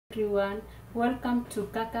Everyone, welcome to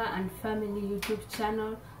Kaka and Family YouTube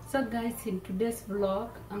channel. So guys, in today's vlog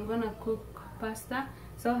I'm gonna cook pasta.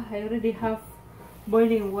 So I already have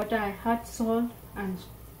boiling water. I had salt and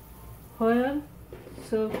oil.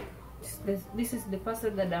 So this is the pasta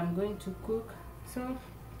that I'm going to cook. So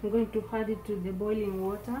I'm going to add it to the boiling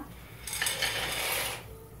water.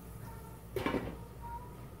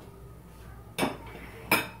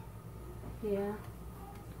 Yeah,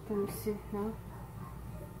 can you see now?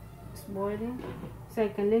 It's boiling, so I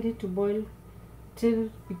can let it to boil till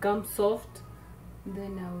it becomes soft,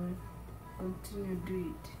 then I will continue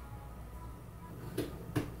do it.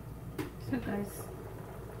 So guys,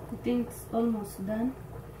 I think it's almost done,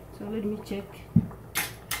 so let me check.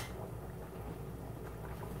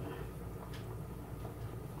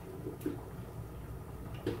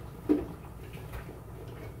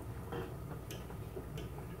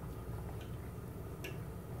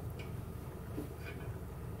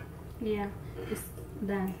 Yeah, it's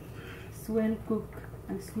done. It's well cooked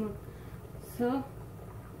and smooth. So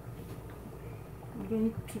I'm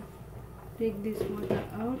going to take this water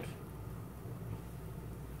out.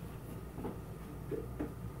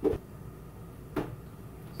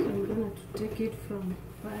 So I'm going to take it from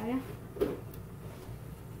fire.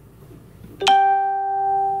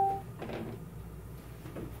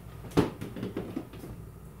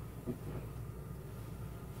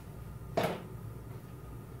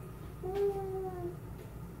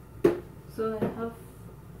 So I'm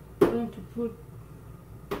going to put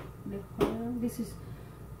the oil. This is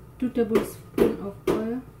 2 tablespoons of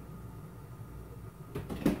oil.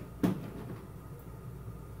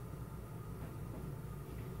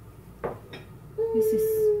 This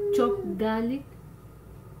is chopped garlic.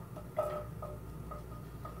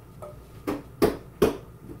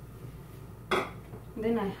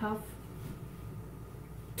 Then I have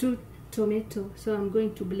 2 tomatoes, so I'm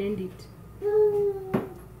going to blend it.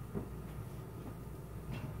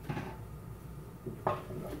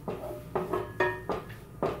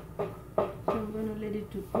 I'm going to let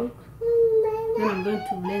it to cook. Then I'm going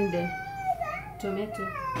to blend the tomato.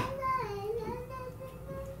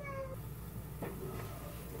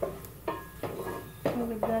 So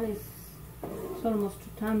the garlic is almost to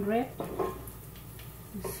turn red.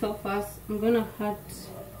 So fast, I'm going to add,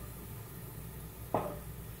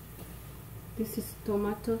 this is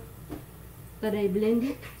tomato that I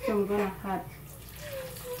blended, so I'm going to add.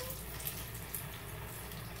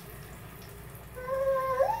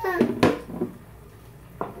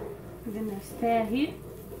 Then I stir it.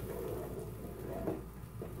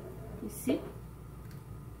 You see?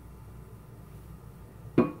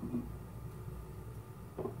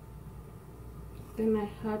 Then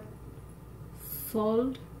I add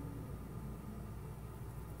salt.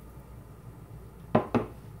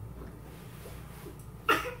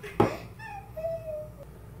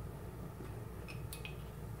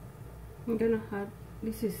 I'm gonna add,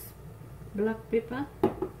 this is black pepper.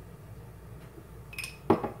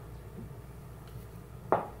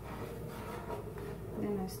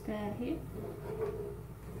 Then I stir it,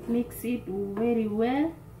 mix it very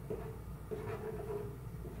well.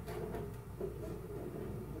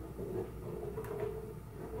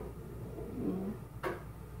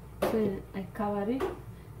 So I cover it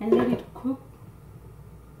and let it cook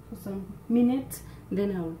for some minutes.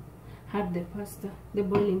 Then I'll add the pasta, the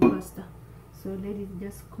boiling pasta. So let it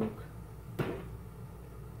just cook.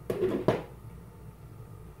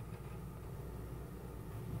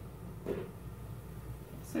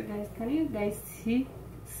 So guys, can you guys see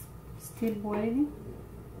it's still boiling?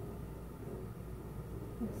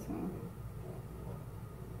 So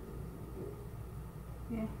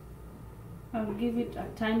yeah, I'll give it a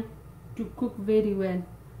time to cook very well.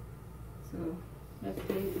 So let's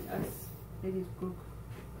let it cook.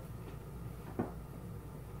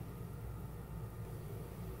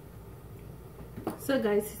 So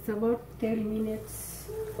guys, it's about 30 minutes.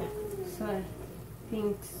 So I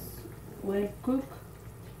think it's well cooked.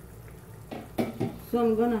 So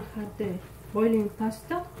I'm gonna add the boiling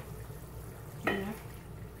pasta. Yeah.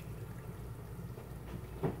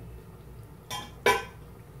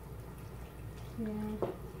 Yeah.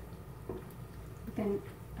 Then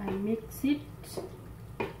I mix it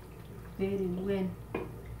very well.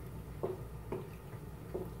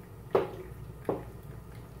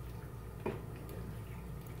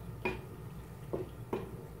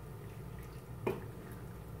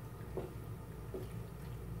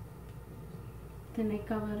 Then I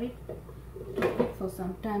cover it to cook for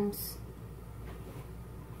some times.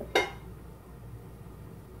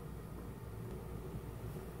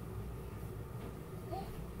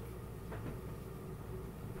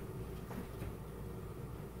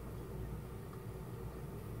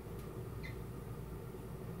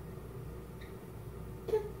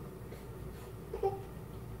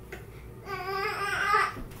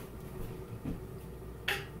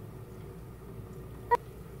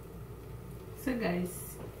 So guys,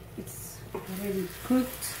 it's already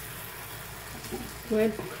cooked,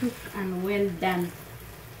 well cooked and well done.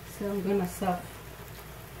 So I'm gonna serve.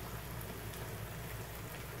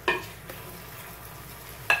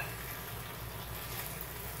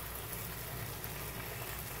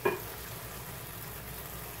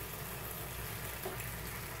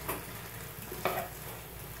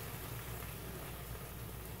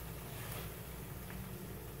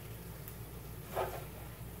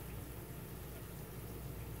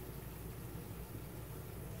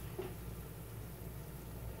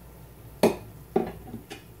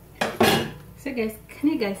 So guys, can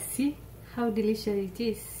you guys see how delicious it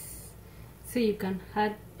is? So you can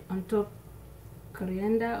add on top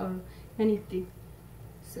coriander or anything.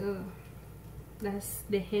 So that's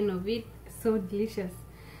the end of it. So delicious,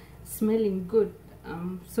 smelling good.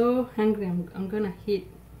 I'm so hungry, I'm gonna eat.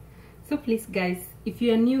 So please guys, if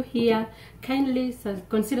you are new here, kindly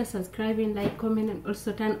consider subscribing, like, comment, and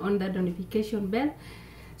also turn on that notification bell.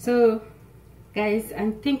 So guys,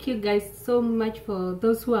 and thank you guys so much for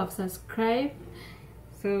those who have subscribed.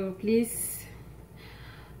 So please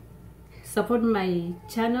support my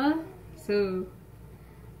channel. So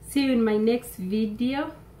see you in my next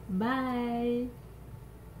video. Bye.